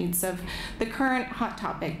monthly needs of the current hot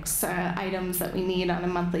topics, items that we need on a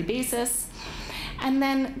monthly basis. And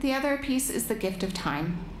then the other piece is the gift of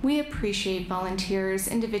time. We appreciate volunteers,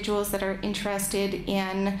 individuals that are interested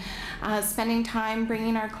in spending time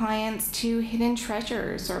bringing our clients to hidden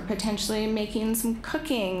treasures, or potentially making some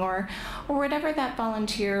cooking, or whatever that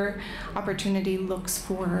volunteer opportunity looks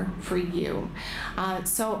for you.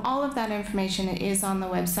 So all of that information is on the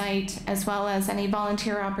website, as well as any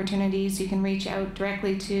volunteer opportunities. You can reach out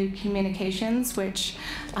directly to communications, which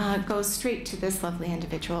goes straight to this lovely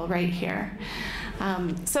individual right here.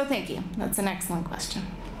 So thank you. That's an excellent question.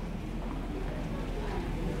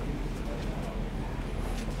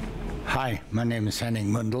 Hi, my name is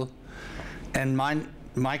Henning Mundel, and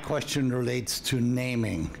my question relates to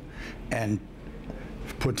naming and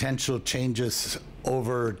potential changes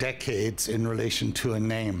over decades in relation to a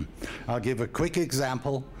name. I'll give a quick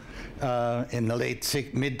example. In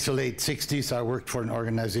the mid to late 60s, I worked for an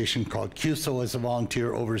organization called CUSO as a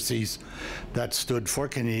volunteer overseas that stood for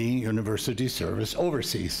Canadian University Service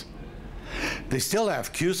Overseas. They still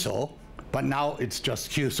have CUSO, but now it's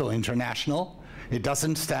just CUSO International. It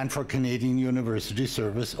doesn't stand for Canadian University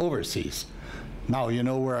Service Overseas. Now you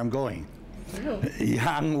know where I'm going.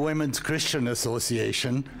 Young Women's Christian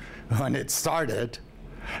Association, when it started,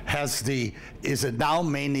 is it now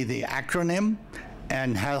mainly the acronym?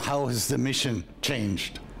 And how has the mission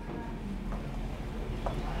changed?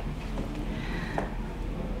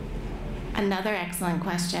 Another excellent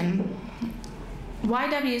question.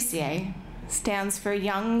 YWCA stands for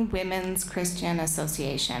Young Women's Christian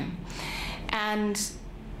Association. And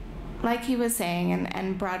like he was saying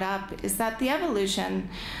and brought up, is that the evolution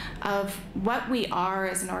of what we are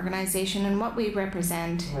as an organization and what we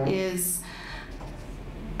represent is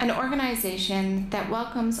an organization that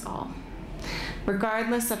welcomes all,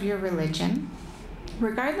 regardless of your religion,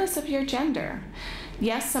 regardless of your gender.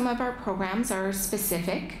 Yes, some of our programs are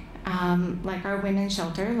specific, like our women's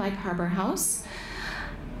shelter, like Harbor House,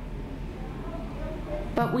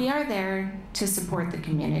 but we are there to support the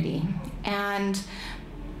community. And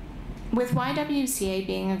with YWCA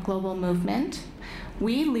being a global movement,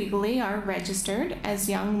 we legally are registered as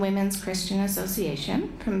Young Women's Christian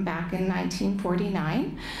Association from back in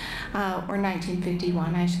 1949, or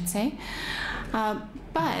 1951, I should say.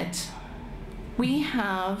 But we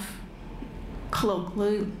have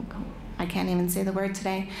colloquially, I can't even say the word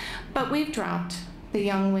today, but we've dropped the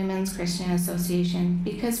Young Women's Christian Association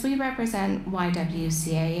because we represent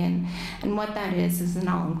YWCA, and what that is an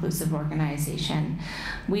all-inclusive organization.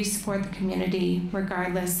 We support the community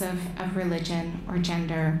regardless of religion or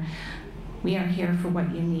gender. We are here for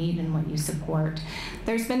what you need and what you support.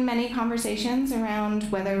 There's been many conversations around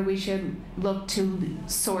whether we should look to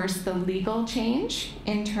source the legal change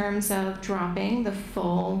in terms of dropping the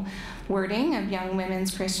full wording of Young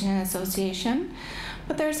Women's Christian Association.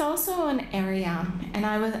 But there's also an area, and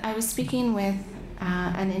I was speaking with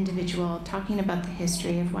an individual talking about the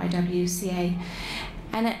history of YWCA,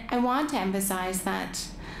 and I want to emphasize that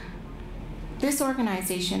this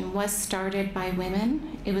organization was started by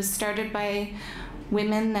women. It was started by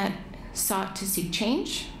women that sought to seek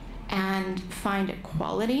change and find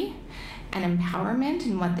equality and empowerment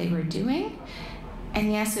in what they were doing.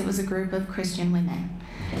 And yes, it was a group of Christian women.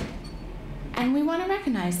 And we want to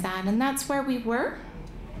recognize that, and that's where we were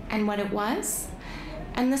and what it was,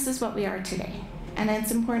 and this is what we are today. And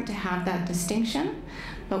it's important to have that distinction,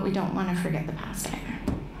 but we don't want to forget the past either.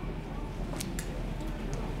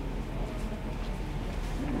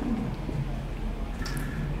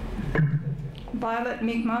 Violet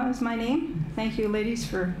Mi'kmaq is my name. Thank you, ladies,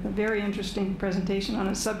 for a very interesting presentation on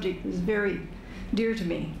a subject that is very dear to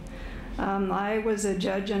me. I was a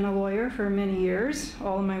judge and a lawyer for many years.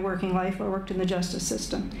 All of my working life, I worked in the justice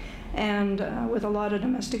system, and with a lot of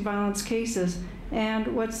domestic violence cases.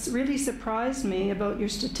 And what's really surprised me about your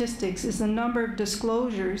statistics is the number of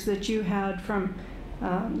disclosures that you had from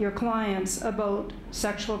your clients about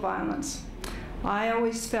sexual violence. I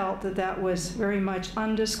always felt that that was very much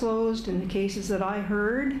undisclosed in the cases that I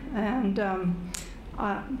heard, and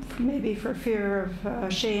maybe for fear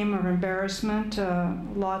of shame or embarrassment,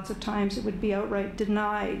 lots of times it would be outright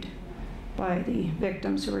denied by the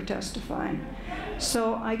victims who were testifying.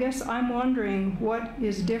 So I guess I'm wondering what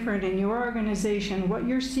is different in your organization, what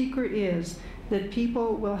your secret is, that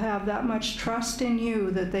people will have that much trust in you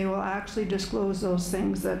that they will actually disclose those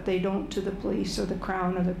things that they don't to the police or the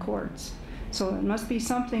Crown or the courts. So it must be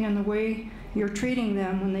something in the way you're treating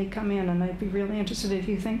them when they come in, and I'd be really interested if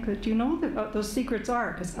you think that you know what those secrets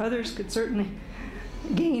are, because others could certainly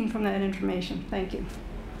gain from that information. Thank you.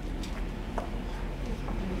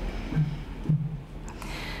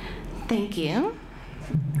 Thank you.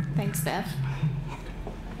 Thanks, Bev.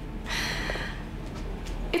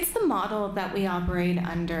 It's the model that we operate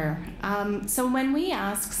under. So when we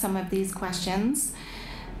ask some of these questions,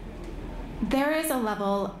 there is a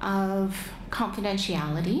level of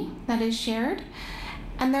confidentiality that is shared,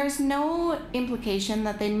 and there's no implication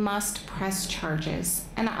that they must press charges.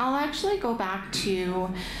 And I'll actually go back to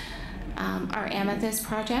our Amethyst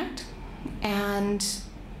project, and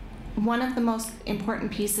one of the most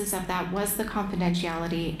important pieces of that was the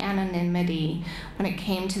confidentiality, anonymity when it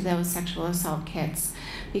came to those sexual assault kits,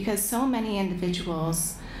 because so many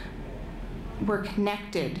individuals were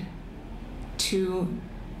connected to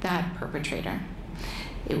that perpetrator.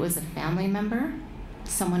 It was a family member,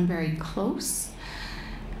 someone very close,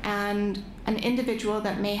 and an individual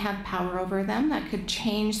that may have power over them that could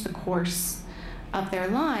change the course of their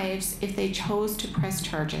lives if they chose to press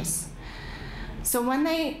charges. So when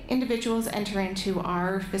individuals enter into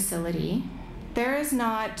our facility, there is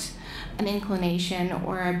not an inclination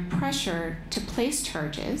or a pressure to place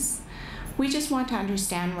charges. We just want to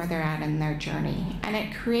understand where they're at in their journey. And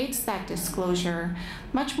it creates that disclosure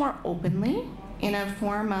much more openly in a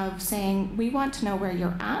form of saying, we want to know where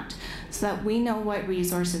you're at so that we know what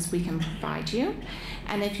resources we can provide you.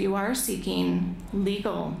 And if you are seeking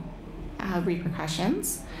legal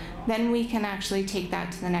repercussions, then we can actually take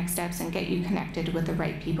that to the next steps and get you connected with the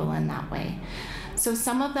right people in that way. So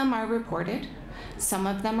some of them are reported, some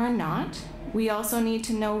of them are not. We also need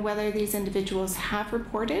to know whether these individuals have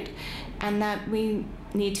reported and that we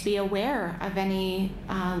need to be aware of any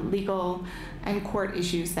legal and court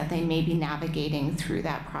issues that they may be navigating through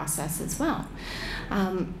that process as well.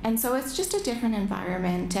 And so it's just a different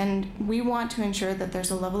environment, and we want to ensure that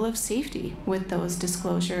there's a level of safety with those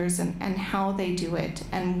disclosures and how they do it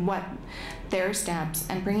and what their steps,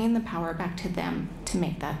 and bringing the power back to them to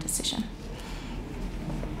make that decision.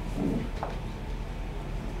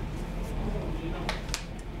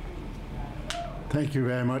 Thank you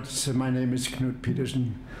very much. My name is Knut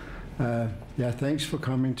Petersen. Yeah, thanks for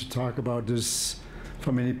coming to talk about this,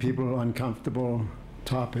 for many people, uncomfortable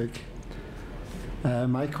topic.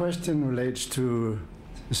 My question relates to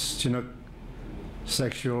Chinook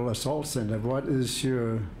Sexual Assault Center. What is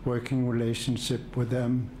your working relationship with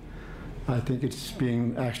them? I think it's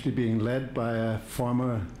actually being led by a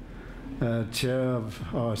former chair of,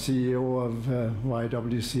 or CEO of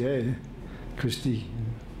YWCA, Christy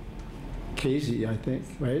Casey, I think,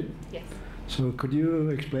 right? Yes. So could you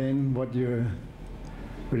explain what your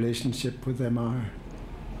relationship with them are?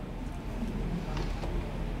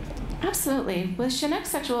 Absolutely. With Chinook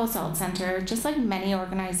Sexual Assault Center, just like many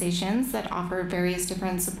organizations that offer various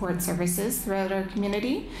different support services throughout our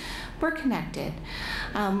community, we're connected.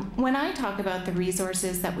 When I talk about the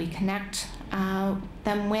resources that we connect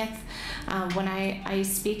them with, when I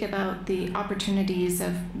speak about the opportunities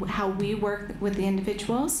of how we work with the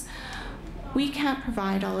individuals, we can't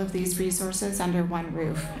provide all of these resources under one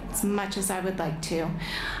roof, as much as I would like to.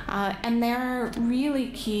 And there are really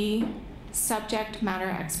key subject matter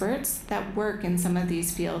experts that work in some of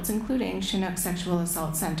these fields, including Chinook Sexual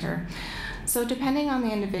Assault Center. So depending on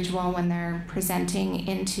the individual, when they're presenting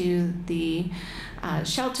into the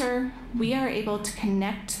shelter, we are able to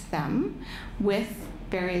connect them with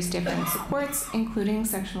various different supports, including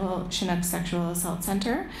Chinook Sexual Assault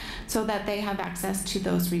Center, so that they have access to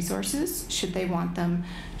those resources should they want them,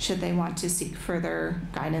 should they want to seek further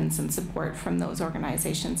guidance and support from those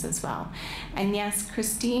organizations as well. And yes,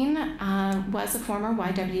 Christine was a former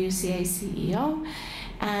YWCA CEO,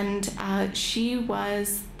 and she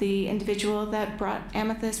was the individual that brought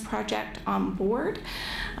Amethyst Project on board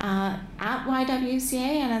at YWCA,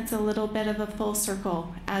 and it's a little bit of a full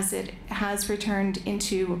circle as it has returned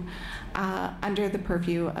into under the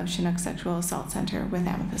purview of Chinook Sexual Assault Center with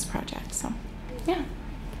Amethyst Project. So, yeah.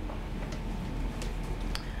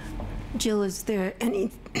 Jill, is there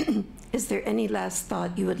any last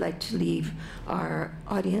thought you would like to leave our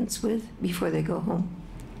audience with before they go home?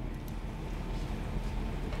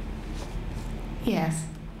 Yes.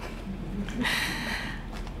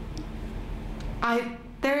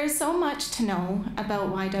 There is so much to know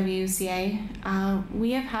about YWCA.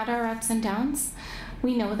 We have had our ups and downs.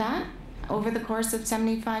 We know that over the course of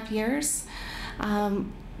 75 years.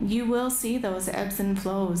 You will see those ebbs and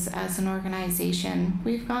flows as an organization.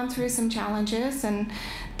 We've gone through some challenges and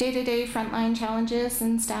day-to-day frontline challenges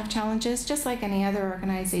and staff challenges, just like any other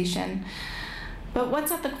organization. But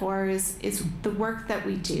what's at the core is the work that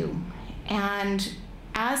we do. And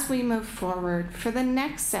as we move forward for the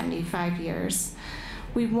next 75 years,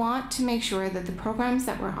 we want to make sure that the programs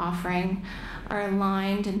that we're offering are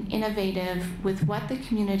aligned and innovative with what the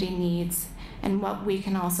community needs and what we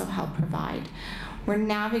can also help provide. We're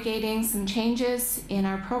navigating some changes in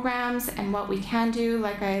our programs and what we can do,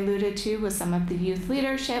 like I alluded to, with some of the youth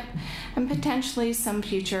leadership and potentially some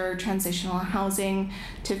future transitional housing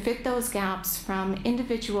to fit those gaps from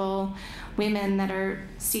individual women that are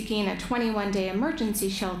seeking a 21-day emergency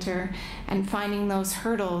shelter and finding those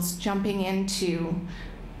hurdles jumping into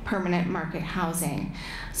permanent market housing.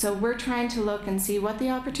 So we're trying to look and see what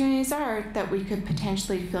the opportunities are that we could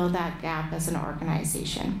potentially fill that gap as an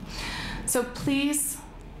organization. So please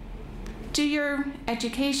do your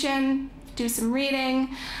education, do some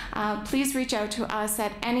reading. Please reach out to us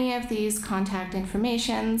at any of these contact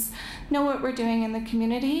informations. Know what we're doing in the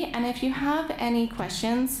community, and if you have any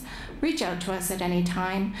questions, reach out to us at any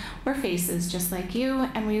time. We're faces just like you,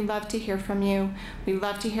 and we love to hear from you. We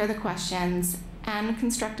love to hear the questions and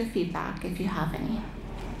constructive feedback if you have any.